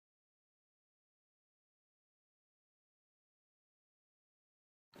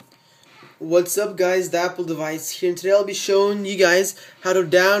What's up guys, the Apple device here, and today I'll be showing you guys how to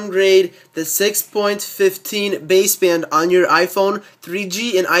downgrade the 6.15 baseband on your iPhone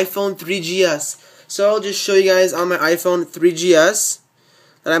 3G and iPhone 3GS. So I'll just show you guys on my iPhone 3GS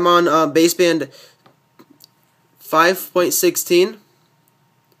that I'm on baseband 5.16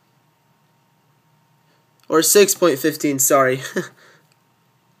 or 6.15, sorry.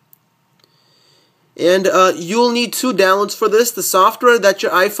 And you'll need two downloads for this. The software that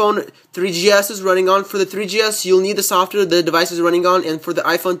your iPhone 3GS is running on. For the 3GS, you'll need the software the device is running on, and for the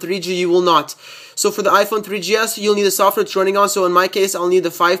iPhone 3G, you will not. So for the iPhone 3GS, you'll need the software it's running on. So in my case, I'll need the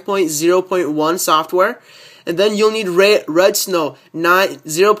 5.0.1 software. And then you'll need Red Snow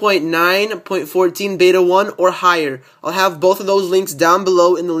 0.9.14 Beta 1 or higher. I'll have both of those links down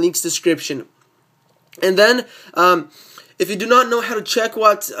below in the links description. And then, if you do not know how to check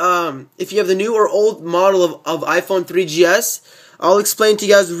if you have the new or old model of iPhone 3GS, I'll explain to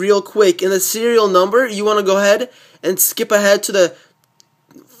you guys real quick. In the serial number, you want to go ahead and skip ahead to the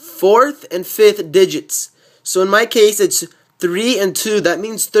 4th and 5th digits. So in my case, it's 3 and 2. That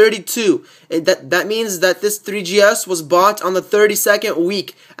means 32. And that means that this 3GS was bought on the 32nd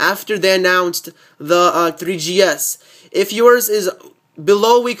week after they announced the 3GS. If yours is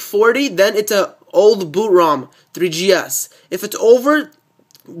below week 40, then it's a old bootrom 3GS. If it's over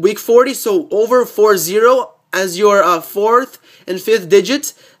week 40, so over 40 as your 4th and 5th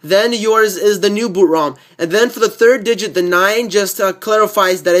digits, then yours is the new bootrom. And then for the 3rd digit, the 9 just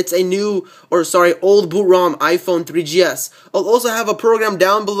clarifies that it's a new, or sorry, old bootrom iPhone 3GS. I'll also have a program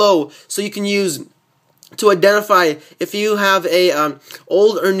down below so you can use to identify if you have a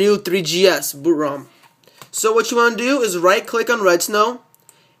old or new 3GS bootrom. So what you want to do is right click on Red Snow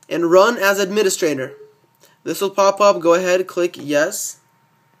and run as administrator. This will pop up. Go ahead, click yes.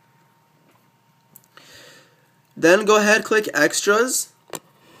 Then go ahead, click extras.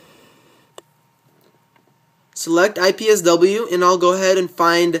 Select IPSW, and I'll go ahead and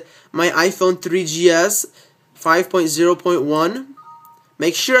find my iPhone 3GS 5.0.1.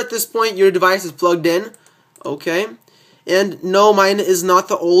 Make sure at this point your device is plugged in. Okay. And no, mine is not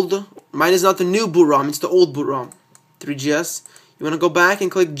the new bootrom, it's the old bootrom 3GS. You want to go back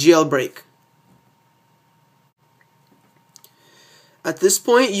and click jailbreak. At this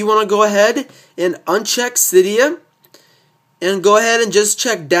point, you want to go ahead and uncheck Cydia and go ahead and just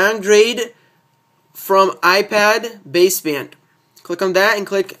check downgrade from iPad baseband. Click on that and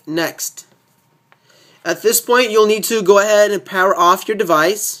click next. At this point, you'll need to go ahead and power off your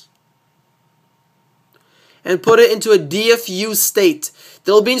device and put it into a DFU state.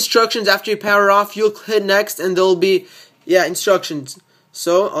 There will be instructions after you power off. You'll hit next and there will be instructions.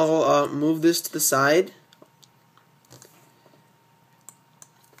 So I'll move this to the side.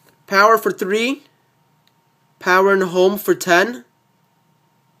 Power for 3. Power and home for 10.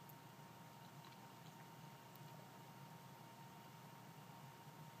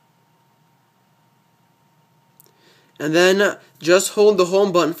 And then just hold the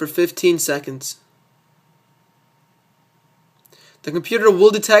home button for 15 seconds. The computer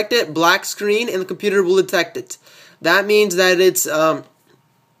will detect it, black screen, and the computer will detect it. That means that it's in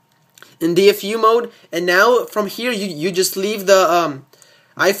DFU mode, and now from here you just leave the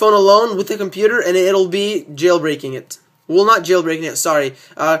iPhone alone with the computer, and it'll be jailbreaking it. Well, not jailbreaking it, sorry.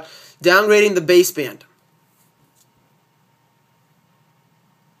 Downgrading the baseband.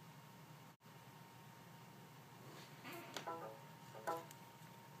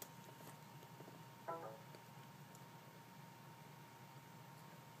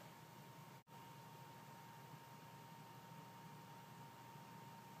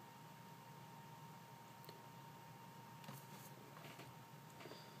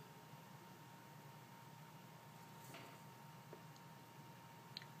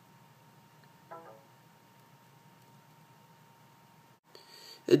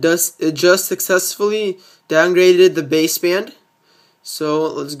 It just successfully downgraded the baseband. So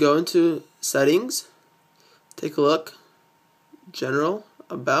let's go into settings. Take a look. General,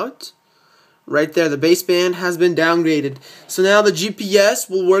 about. Right there, the baseband has been downgraded. So now the GPS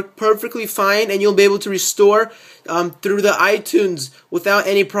will work perfectly fine, and you'll be able to restore through the iTunes without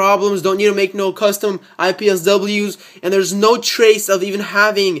any problems. Don't need to make no custom IPSWs, and there's no trace of even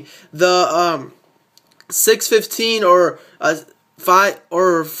having the 615 or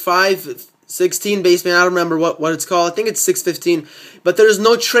 516 baseband. I don't remember what it's called. I think it's 615, but there's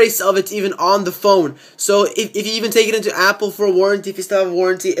no trace of it even on the phone. So if you even take it into Apple for a warranty, if you still have a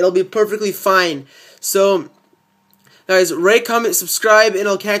warranty, it'll be perfectly fine. So guys, rate, comment, subscribe, and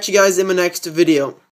I'll catch you guys in my next video.